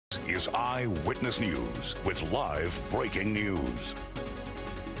is Eyewitness News with live breaking news.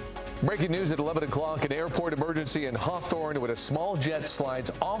 Breaking news at 11 o'clock, an airport emergency in Hawthorne when a small jet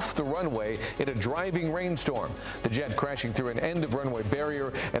slides off the runway in a driving rainstorm. The jet crashing through an end of runway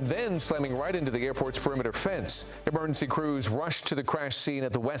barrier and then slamming right into the airport's perimeter fence. Emergency crews rushed to the crash scene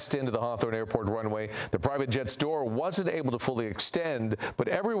at the west end of the Hawthorne Airport runway. The private jet's door wasn't able to fully extend, but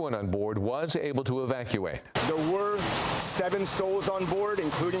everyone on board was able to evacuate. There were 7 souls on board,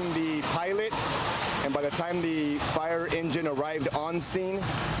 including the pilot, and by the time the fire engine arrived on scene,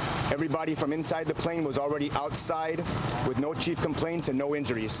 everybody from inside the plane was already outside with no chief complaints and no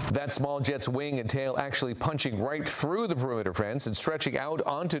injuries. That small jet's wing and tail actually punching right through the perimeter fence and stretching out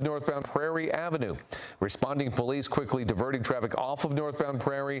onto northbound Prairie Avenue. Responding police quickly diverting traffic off of northbound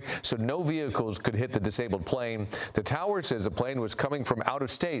Prairie so no vehicles could hit the disabled plane. The tower says the plane was coming from out of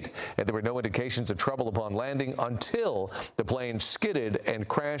state and there were no indications of trouble upon landing until the plane skidded and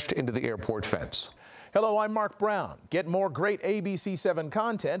crashed into the airport fence. Hello, I'm Mark Brown. Get more great ABC7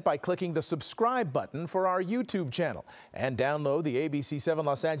 content by clicking the subscribe button for our YouTube channel and download the ABC7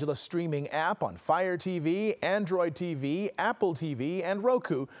 Los Angeles streaming app on Fire TV, Android TV, Apple TV, and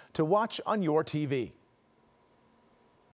Roku to watch on your TV.